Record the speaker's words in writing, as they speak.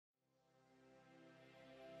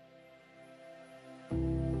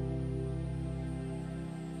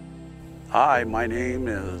Hi, my name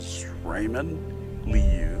is Raymond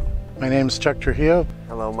Liu. My name is Chuck Trujillo.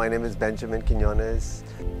 Hello, my name is Benjamin Quinones.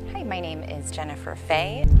 Hi, my name is Jennifer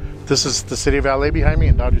Fay. This is the city of LA behind me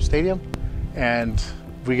in Dodger Stadium, and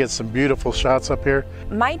we get some beautiful shots up here.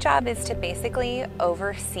 My job is to basically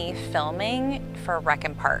oversee filming for Rec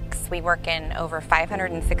and Parks. We work in over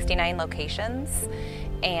 569 locations,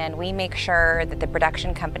 and we make sure that the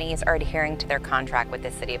production companies are adhering to their contract with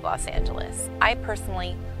the City of Los Angeles. I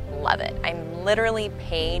personally love it. I'm literally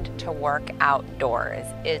paid to work outdoors.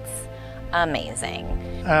 It's amazing.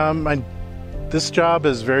 This job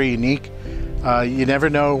is very unique. You never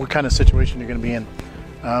know what kind of situation you're going to be in.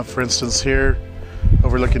 For instance, here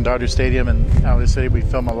overlooking Dodger Stadium in LA City, we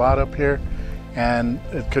film a lot up here, and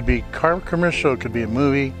it could be car commercial, it could be a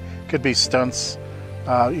movie, it could be stunts.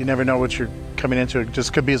 You never know what you're coming into. It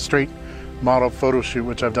just could be a straight model photo shoot,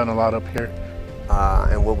 which I've done a lot up here.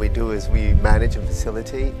 And what we do is we manage and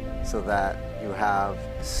facilitate so that you have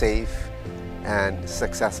safe and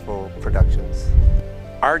successful productions.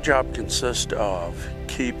 Our job consists of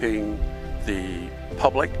keeping the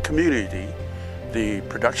public community, the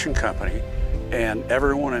production company, and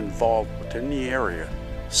everyone involved within the area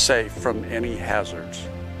safe from any hazards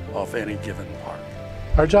of any given park.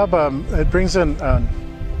 Our job, it brings in an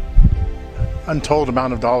untold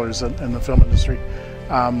amount of dollars in the film industry.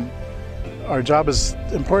 Our job is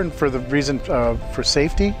important for the reason for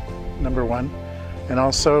safety, number one, and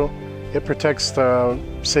also it protects the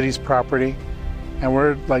city's property, and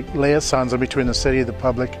we're like liaisons in between the city, the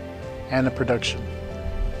public, and the production.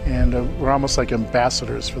 And we're almost like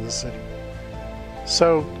ambassadors for the city.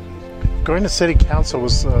 So going to city council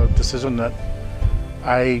was a decision that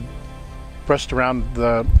I brushed around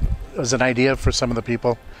as an idea for some of the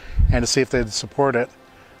people and to see if they'd support it.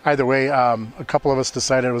 Either way, a couple of us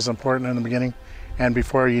decided it was important in the beginning, and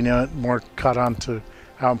before you knew it, more caught on to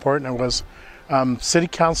how important it was. City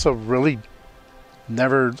council really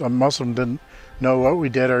never, most of them didn't know what we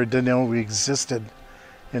did or didn't know we existed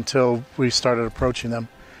until we started approaching them.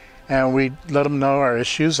 And we let them know our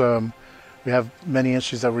issues. We have many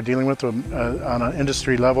issues that we're dealing with on an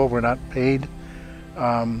industry level. We're not paid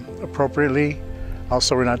appropriately.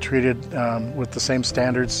 Also, we're not treated with the same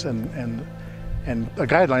standards and a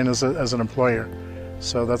guideline as an employer.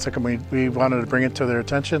 So that's how come we wanted to bring it to their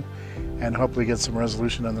attention and hopefully get some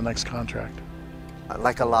resolution on the next contract.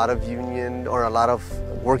 Like a lot of union or a lot of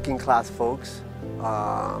working class folks,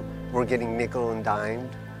 we're getting nickel and dimed.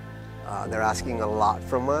 They're asking a lot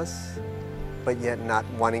from us, but yet not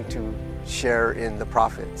wanting to share in the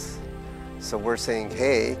profits. So we're saying,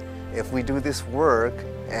 hey, if we do this work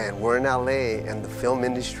and we're in LA and the film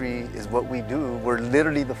industry is what we do, we're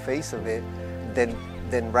literally the face of it,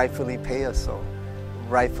 then rightfully pay us so.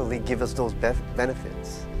 Rightfully give us those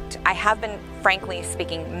benefits. I have been, frankly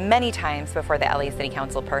speaking, many times before the LA City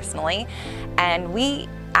Council personally, and we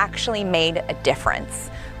actually made a difference.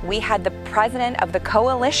 We had the president of the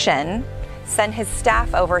coalition send his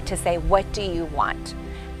staff over to say, what do you want?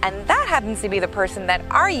 And that happens to be the person that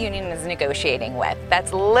our union is negotiating with.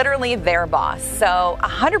 That's literally their boss. So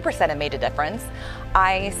 100% it made a difference.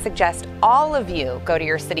 I suggest all of you go to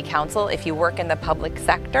your city council if you work in the public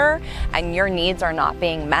sector and your needs are not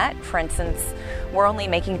being met. For instance, we're only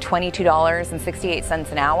making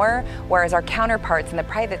 $22.68 an hour, whereas our counterparts in the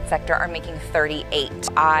private sector are making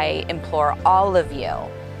 $38. I implore all of you,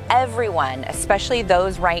 everyone, especially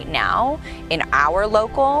those right now in our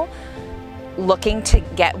local, looking to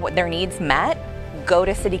get what their needs met, go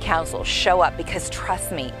to city council, show up, because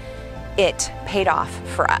trust me, it paid off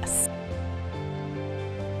for us.